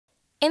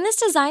In this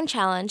design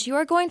challenge, you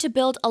are going to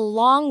build a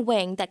long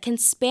wing that can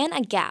span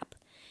a gap,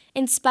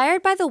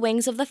 inspired by the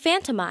wings of the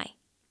Phantom Eye.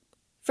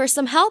 For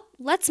some help,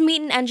 let's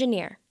meet an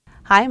engineer.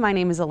 Hi, my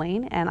name is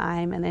Elaine, and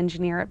I'm an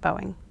engineer at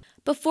Boeing.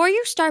 Before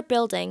you start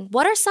building,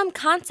 what are some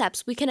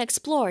concepts we can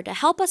explore to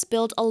help us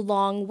build a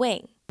long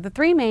wing? The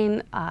three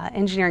main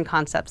engineering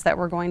concepts that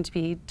we're going to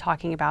be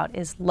talking about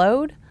is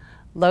load,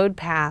 load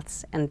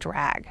paths, and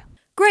drag.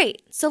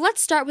 Great, so let's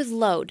start with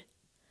load.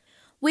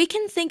 We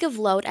can think of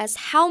load as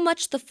how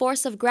much the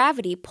force of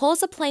gravity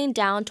pulls a plane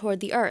down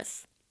toward the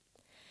Earth.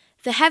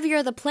 The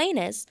heavier the plane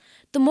is,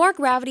 the more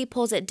gravity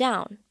pulls it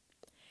down.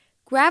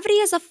 Gravity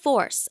is a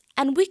force,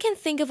 and we can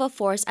think of a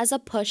force as a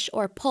push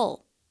or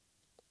pull.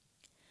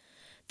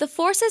 The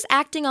forces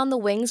acting on the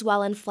wings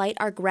while in flight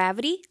are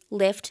gravity,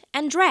 lift,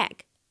 and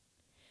drag.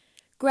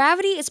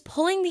 Gravity is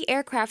pulling the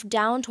aircraft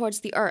down towards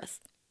the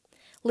Earth.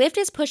 Lift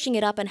is pushing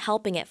it up and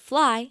helping it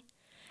fly,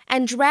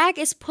 and drag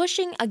is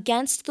pushing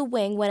against the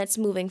wing when it's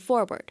moving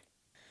forward.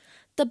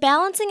 The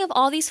balancing of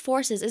all these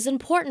forces is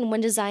important when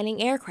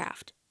designing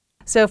aircraft.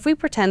 So if we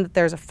pretend that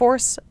there's a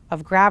force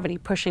of gravity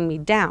pushing me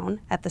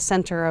down at the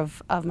center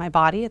of my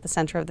body, at the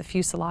center of the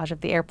fuselage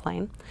of the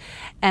airplane,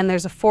 and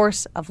there's a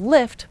force of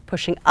lift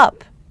pushing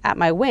up at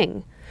my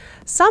wing,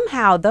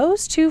 somehow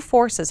those two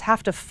forces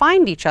have to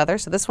find each other.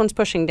 So this one's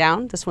pushing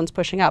down, this one's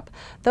pushing up.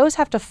 Those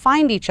have to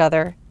find each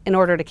other in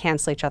order to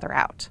cancel each other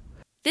out.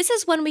 This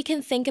is when we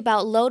can think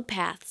about load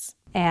paths.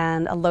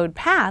 And a load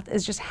path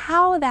is just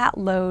how that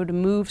load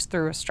moves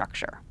through a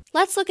structure.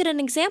 Let's look at an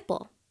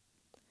example.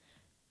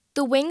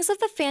 The wings of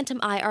the Phantom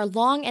Eye are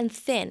long and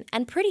thin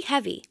and pretty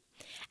heavy,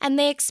 and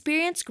they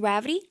experience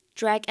gravity,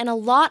 drag, and a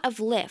lot of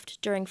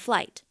lift during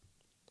flight.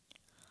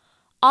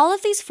 All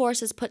of these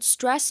forces put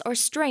stress or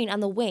strain on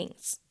the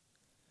wings.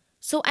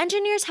 So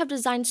engineers have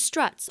designed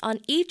struts on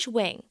each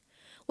wing,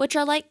 which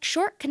are like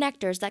short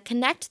connectors that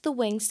connect the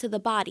wings to the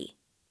body.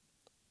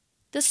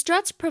 The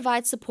struts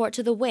provide support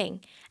to the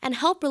wing and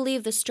help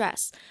relieve the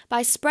stress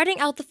by spreading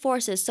out the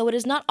forces so it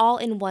is not all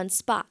in one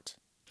spot.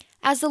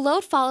 As the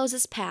load follows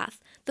its path,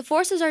 the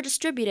forces are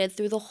distributed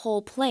through the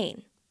whole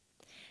plane.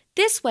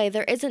 This way,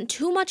 there isn't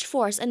too much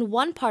force in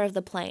one part of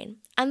the plane,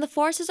 and the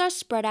forces are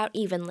spread out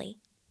evenly.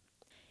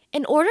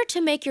 In order to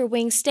make your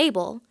wing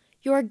stable,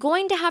 you are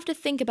going to have to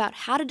think about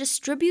how to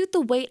distribute the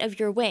weight of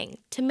your wing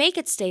to make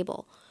it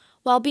stable,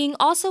 while being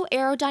also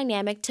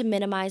aerodynamic to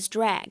minimize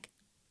drag.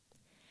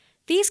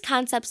 These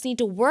concepts need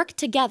to work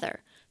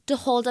together to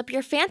hold up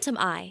your Phantom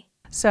Eye.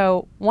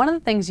 So one of the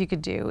things you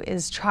could do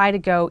is try to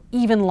go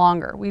even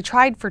longer. We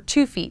tried for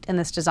 2 feet in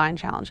this design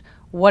challenge.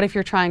 What if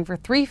you're trying for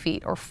 3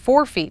 feet or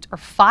 4 feet or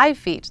 5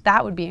 feet?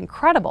 That would be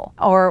incredible.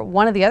 Or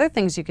one of the other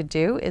things you could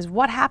do is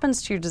what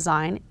happens to your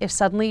design if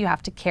suddenly you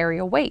have to carry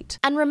a weight?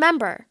 And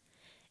remember,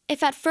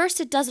 if at first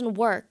it doesn't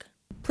work,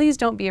 please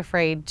don't be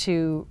afraid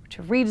to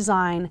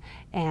redesign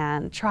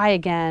and try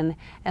again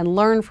and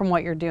learn from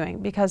what you're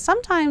doing, because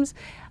sometimes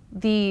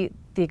the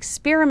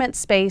experiment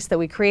space that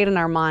we create in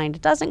our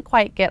mind doesn't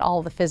quite get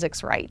all the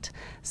physics right.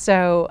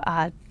 So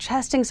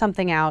testing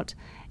something out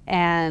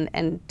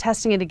and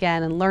testing it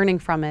again and learning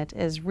from it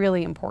is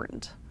really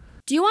important.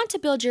 Do you want to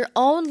build your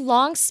own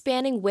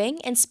long-spanning wing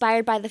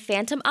inspired by the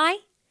Phantom Eye?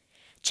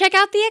 Check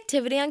out the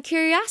activity on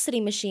Curiosity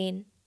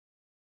Machine.